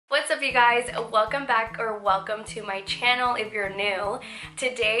up, you guys? Welcome back, or welcome to my channel if you're new.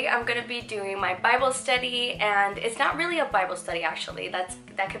 Today I'm gonna be doing my Bible study, and it's not really a Bible study actually. That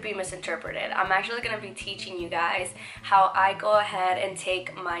could be misinterpreted. I'm actually gonna be teaching you guys how I go ahead and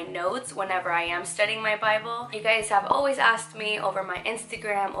take my notes whenever I am studying my Bible. You guys have always asked me over my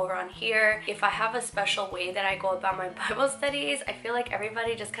Instagram, over on here, if I have a special way that I go about my Bible studies. I feel like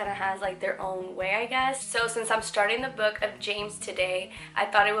everybody just kind of has like their own way, I guess. So since I'm starting the book of James today, I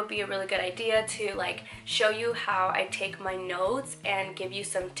thought it would be a really good idea to like show you how I take my notes and give you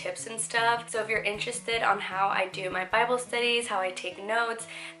some tips and stuff. So if you're interested on how I do my Bible studies, how I take notes,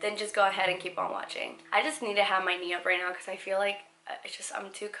 then just go ahead and keep on watching. I just need to have my knee up right now because I feel like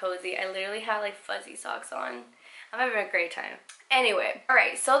I'm too cozy. I literally have like fuzzy socks on. I'm having a great time. Anyway,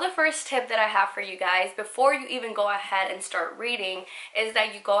 alright, so the first tip that I have for you guys before you even go ahead and start reading is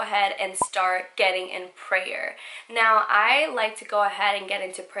that you go ahead and start getting in prayer. Now, I like to go ahead and get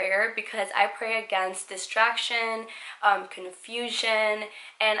into prayer because I pray against distraction, confusion,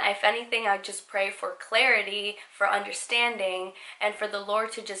 and if anything, I just pray for clarity, for understanding, and for the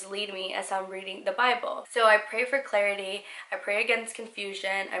Lord to just lead me as I'm reading the Bible. So I pray for clarity, I pray against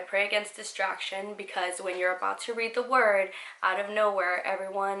confusion, I pray against distraction, because when you're about to read the Word, out of nowhere,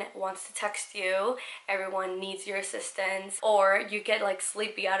 everyone wants to text you, everyone needs your assistance, or you get like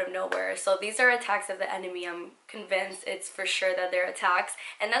sleepy out of nowhere. So these are attacks of the enemy. I'm convinced it's for sure that they're attacks,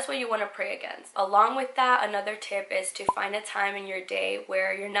 and that's what you want to pray against. Along with that, another tip is to find a time in your day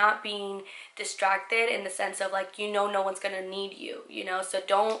where you're not being distracted, in the sense of like, no one's gonna need you, so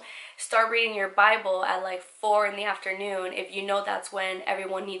don't start reading your Bible at like 4 in the afternoon if you know that's when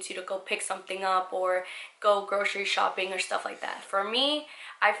everyone needs you to go pick something up or go grocery shopping or stuff like that. For me,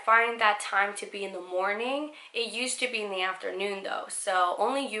 I find that time to be in the morning. It used to be in the afternoon though, so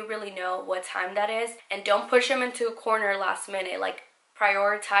only you really know what time that is, and don't push them into a corner last minute. Like,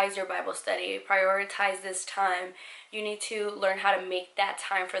 prioritize your Bible study, prioritize this time. You need to learn how to make that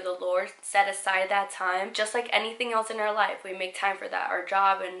time for the Lord. Set aside that time. Just like anything else in our life, we make time for that. Our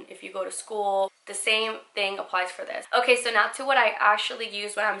job, and if you go to school, the same thing applies for this. Okay, so now to what I actually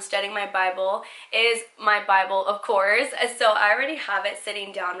use when I'm studying my Bible is my Bible, of course. So I already have it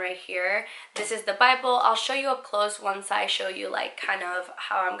sitting down right here. This is the Bible. I'll show you up close once I show you like kind of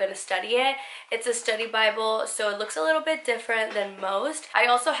how I'm gonna study it. It's a study Bible, so it looks a little bit different than most. I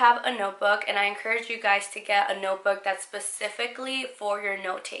also have a notebook, and I encourage you guys to get a notebook that's specifically for your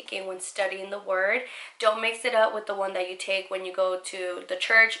note-taking when studying the Word. Don't mix it up with the one that you take when you go to the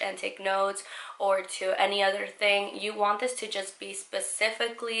church and take notes, or to any other thing. You want this to just be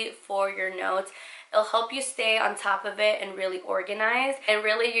specifically for your notes. It'll help you stay on top of it and really organized. And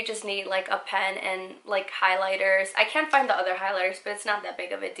really, you just need like a pen and like highlighters. I can't find the other highlighters, but it's not that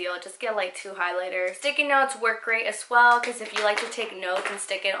big of a deal. Just get like 2 highlighters. Sticky notes work great as well, because if you like to take notes and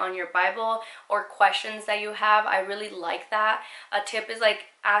stick it on your Bible, or questions that you have, I really like that. A tip is like,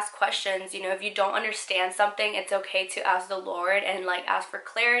 ask questions. If you don't understand something, it's okay to ask the Lord and like ask for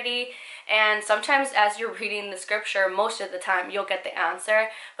clarity. And sometimes as you're reading the scripture, most of the time you'll get the answer,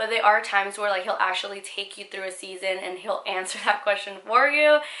 but there are times where like he'll actually take you through a season and he'll answer that question for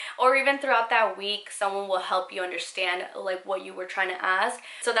you, or even throughout that week someone will help you understand like what you were trying to ask.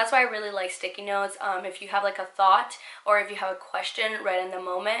 So that's why I really like sticky notes. If you have like a thought, or if you have a question right in the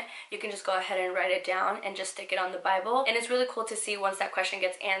moment, you can just go ahead and write it down and just stick it on the Bible. And it's really cool to see once that question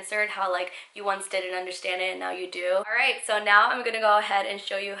gets answered, how like you once didn't understand it and now you do. Alright, so now I'm gonna go ahead and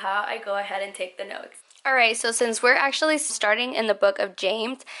show you how I go ahead and take the notes. Alright, so since we're actually starting in the book of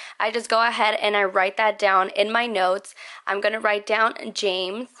James, I just go ahead and I write that down in my notes. I'm gonna write down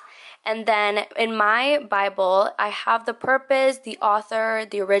James. And then in my Bible, I have the purpose, the author,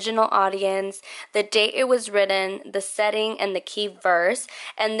 the original audience, the date it was written, the setting, and the key verse.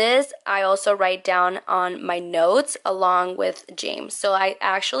 And this I also write down on my notes along with James. So I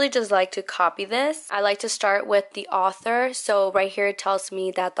actually just like to copy this. I like to start with the author. So right here it tells me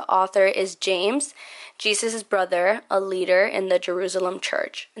that the author is James, Jesus' brother, a leader in the Jerusalem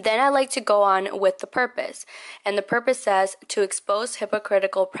church. Then I like to go on with the purpose. And the purpose says to expose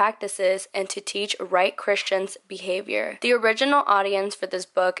hypocritical practices and to teach right Christians' behavior. The original audience for this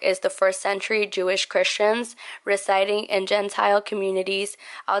book is the first century Jewish Christians residing in Gentile communities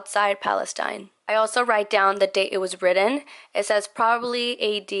outside Palestine. I also write down the date it was written. It says probably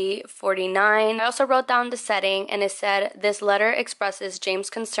AD 49. I also wrote down the setting, and it said this letter expresses James'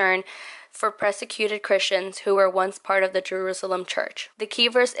 concern for persecuted Christians who were once part of the Jerusalem church. The key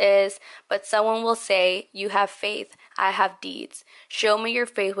verse is, but someone will say, you have faith, I have deeds. Show me your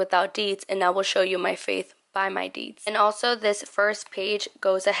faith without deeds, and I will show you my faith by my deeds. And also this first page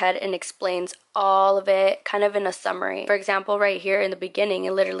goes ahead and explains all of it kind of in a summary. For example, right here in the beginning,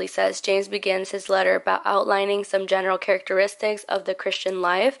 it literally says James begins his letter by outlining some general characteristics of the Christian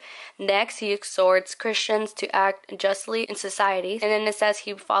life. Next, he exhorts Christians to act justly in society. And then it says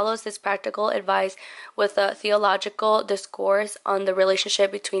he follows this practical advice with a theological discourse on the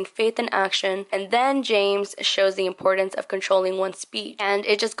relationship between faith and action. And then James shows the importance of controlling one's speech. And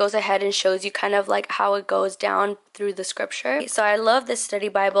it just goes ahead and shows you kind of like how it goes down through the scripture. So I love this study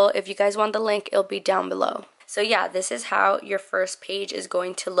Bible. If you guys want the link, it'll be down below. So yeah, this is how your first page is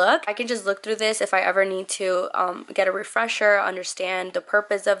going to look. I can just look through this if I ever need to get a refresher, understand the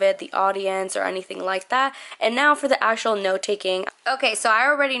purpose of it, the audience, or anything like that. And now for the actual note taking. Okay, so I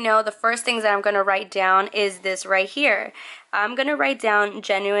already know the first things that I'm going to write down is this right here. I'm going to write down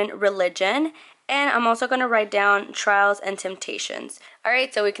genuine religion. And I'm also going to write down trials and temptations.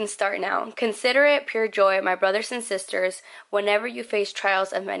 Alright, so we can start now. Consider it pure joy, my brothers and sisters, whenever you face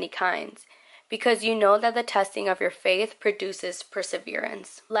trials of many kinds, because you know that the testing of your faith produces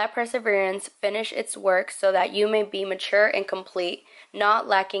perseverance. Let perseverance finish its work so that you may be mature and complete, not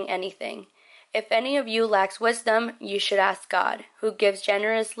lacking anything. If any of you lacks wisdom, you should ask God, who gives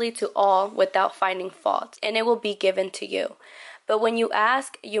generously to all without finding fault, and it will be given to you. But when you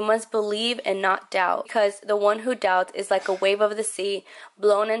ask, you must believe and not doubt, because the one who doubts is like a wave of the sea,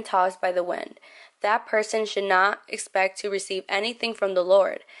 blown and tossed by the wind. That person should not expect to receive anything from the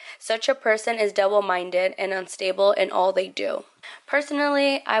Lord. Such a person is double-minded and unstable in all they do.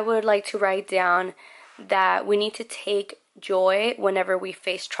 Personally, I would like to write down that we need to take joy whenever we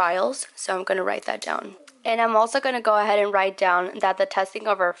face trials, so I'm going to write that down. And I'm also going to go ahead and write down that the testing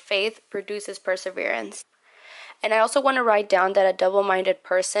of our faith produces perseverance. And I also want to write down that a double-minded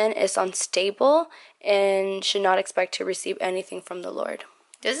person is unstable and should not expect to receive anything from the Lord.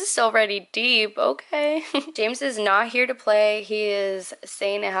 This is already deep, okay. James is not here to play. He is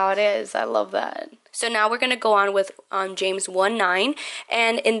saying it how it is. I love that. So now we're going to go on with James 1:9.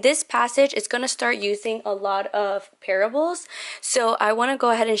 And in this passage, it's going to start using a lot of parables. So I want to go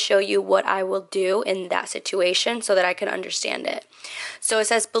ahead and show you what I will do in that situation so that I can understand it. So it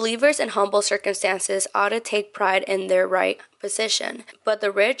says, believers in humble circumstances ought to take pride in their right position, but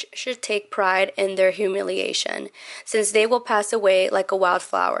the rich should take pride in their humiliation, since they will pass away like a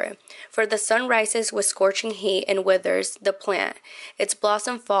wildflower. For the sun rises with scorching heat and withers the plant. Its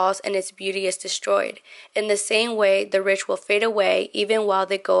blossom falls and its beauty is destroyed. In the same way, the rich will fade away even while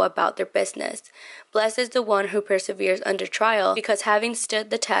they go about their business. Blessed is the one who perseveres under trial, because having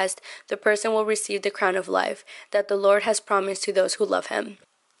stood the test, the person will receive the crown of life that the Lord has promised to those who love him.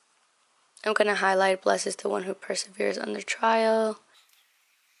 I'm going to highlight blessed is the one who perseveres under trial.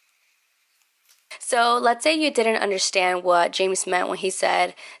 So let's say you didn't understand what James meant when he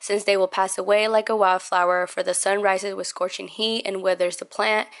said, since they will pass away like a wildflower, for the sun rises with scorching heat and withers the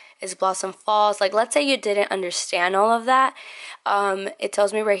plant, its blossom falls. Like, let's say you didn't understand all of that. It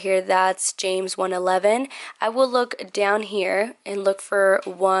tells me right here that's James 1:11. I will look down here and look for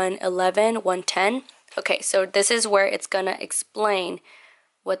 1:11, 1:10. Okay, so this is where it's going to explain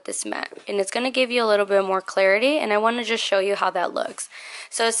what this meant, and it's going to give you a little bit more clarity, and I want to just show you how that looks.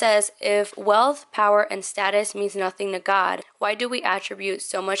 So it says, if wealth, power, and status means nothing to God, why do we attribute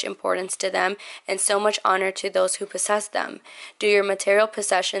so much importance to them and so much honor to those who possess them? Do your material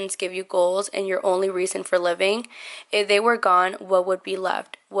possessions give you goals and your only reason for living? If they were gone, what would be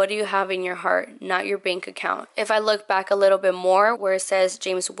left? What do you have in your heart, not your bank account? If I look back a little bit more, where it says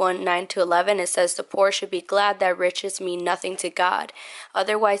James 1:9-11, it says the poor should be glad that riches mean nothing to God.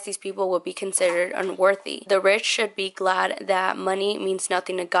 Otherwise, these people will be considered unworthy. The rich should be glad that money means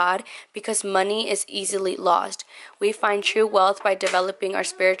nothing to God, because money is easily lost. We find true wealth by developing our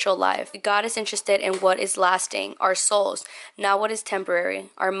spiritual life. God is interested in what is lasting, our souls, not what is temporary,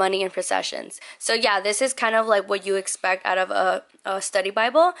 our money and possessions. So yeah, this is kind of like what you expect out of a study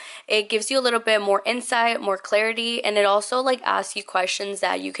Bible. It gives you a little bit more insight, more clarity, and it also like asks you questions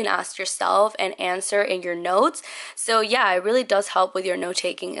that you can ask yourself and answer in your notes. So yeah, it really does help with your note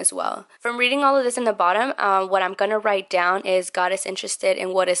taking as well. From reading all of this in the bottom, what I'm gonna write down is God is interested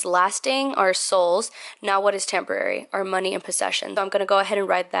in what is lasting, our souls, not what is temporary, our money and possessions. So I'm gonna go ahead and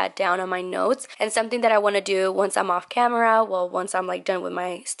write that down on my notes. And something that I want to do once I'm off camera, well, once I'm like done with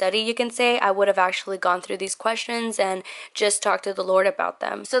my study, you can say, I would have actually gone through these questions and just talked to the Lord about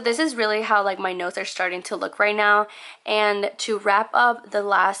them. So this is really how like my notes are starting to look right now. And to wrap up the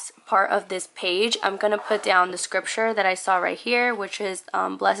last part of this page, I'm gonna put down the scripture that I saw right here, which is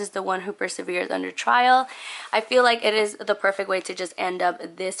blessed is the one who perseveres under trial. I feel like it is the perfect way to just end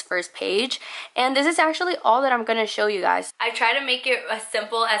up this first page. And this is actually all that I'm gonna show you guys. podcast. I try to make it as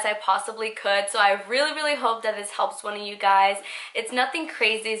simple as I possibly could, so I really hope that this helps one of you guys. It's nothing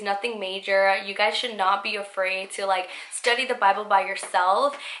crazy, it's nothing major. You guys should not be afraid to like study the Bible by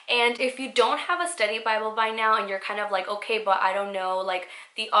yourself. And if you don't have a study Bible by now and you're kind of like, okay, but I don't know like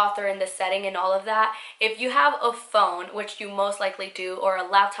the author and the setting and all of that, if you have a phone, which you most likely do, or a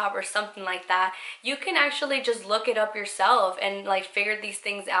laptop or something like that, you can actually just look it up yourself and like figure these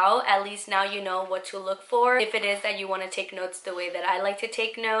things out. At least now you know what to look for if it is that you want to take notes the way that I like to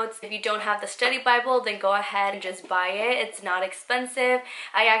take notes. If you don't have the study Bible, then go ahead and just buy it. It's not expensive.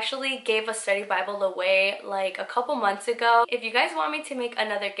 I actually gave a study Bible away like a couple months ago. If you guys want me to make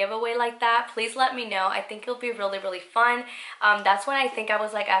another giveaway like that, please let me know. I think it'll be really fun. That's when I think I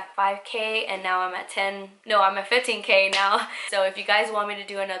was like at 5K, and now I'm at 15K now. So if you guys want me to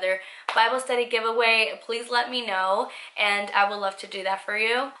do another Bible study giveaway, please let me know, and I would love to do that for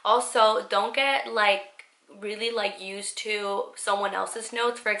you. Also, don't get like really like used to someone else's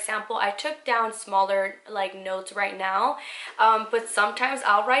notes. For example, I took down smaller like notes right now, but sometimes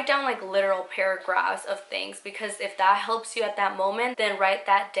I'll write down like literal paragraphs of things, because if that helps you at that moment, then write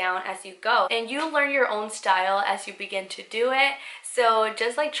that down as you go, and you learn your own style as you begin to do it. So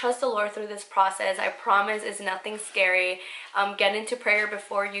just like trust the Lord through this process. I promise it's nothing scary. Get into prayer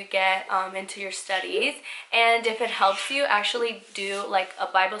before you get into your studies, and if it helps you, actually do like a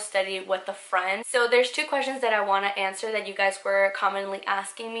Bible study with a friend. So there's two questions that I want to answer that you guys were commonly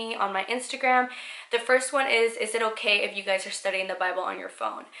asking me on my Instagram. The first one is it okay if you guys are studying the Bible on your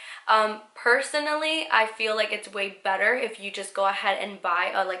phone? Personally, I feel like it's way better if you just go ahead and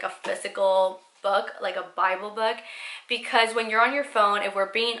buy like a physical book, like a Bible book, because when you're on your phone, if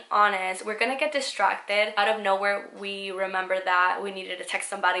we're being honest, we're gonna get distracted. Out of nowhere, we remember that we needed to text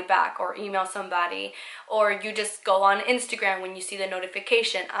somebody back or email somebody, or you just go on Instagram when you see the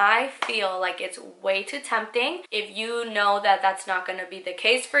notification. I feel like it's way too tempting. If you know that that's not gonna be the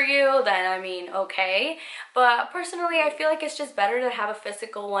case for you, then I mean, okay. But personally, I feel like it's just better to have a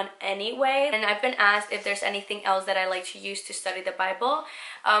physical one anyway. And I've been asked if there's anything else that I like to use to study the Bible.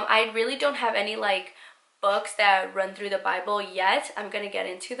 I really don't have any like books that run through the Bible yet. I'm gonna get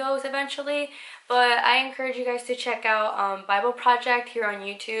into those eventually, but I encourage you guys to check out Bible Project here on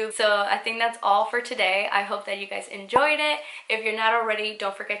YouTube. So I think that's all for today. I hope that you guys enjoyed it. If you're not already,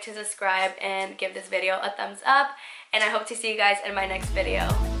 don't forget to subscribe and give this video a thumbs up, and I hope to see you guys in my next video.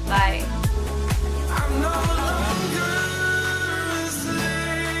 Bye. I'm no longer a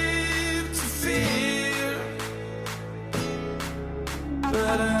slave to fear,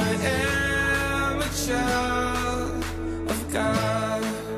 but I am